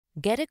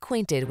Get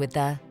acquainted with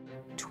the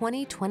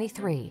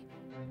 2023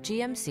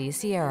 GMC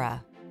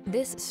Sierra.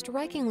 This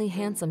strikingly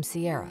handsome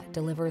Sierra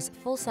delivers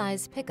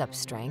full-size pickup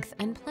strength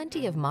and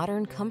plenty of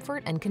modern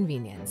comfort and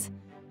convenience.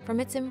 From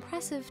its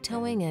impressive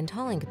towing and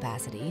hauling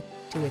capacity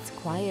to its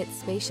quiet,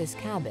 spacious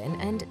cabin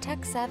and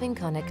tech-savvy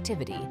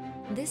connectivity,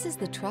 this is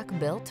the truck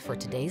built for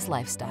today's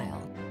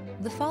lifestyle.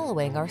 The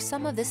following are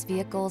some of this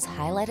vehicle's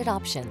highlighted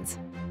options: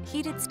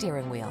 heated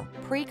steering wheel,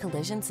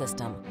 pre-collision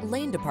system,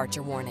 lane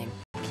departure warning,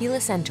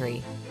 keyless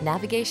entry,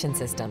 navigation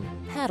system,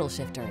 paddle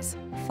shifters,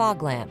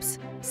 fog lamps,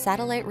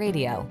 satellite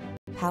radio,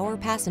 power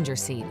passenger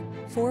seat,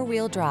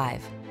 four-wheel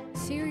drive.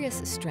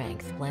 Serious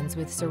strength blends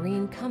with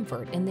serene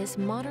comfort in this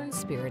modern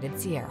spirited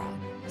Sierra.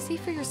 See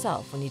for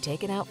yourself when you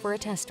take it out for a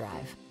test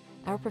drive.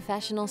 Our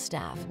professional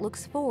staff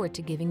looks forward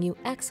to giving you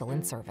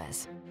excellent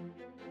service.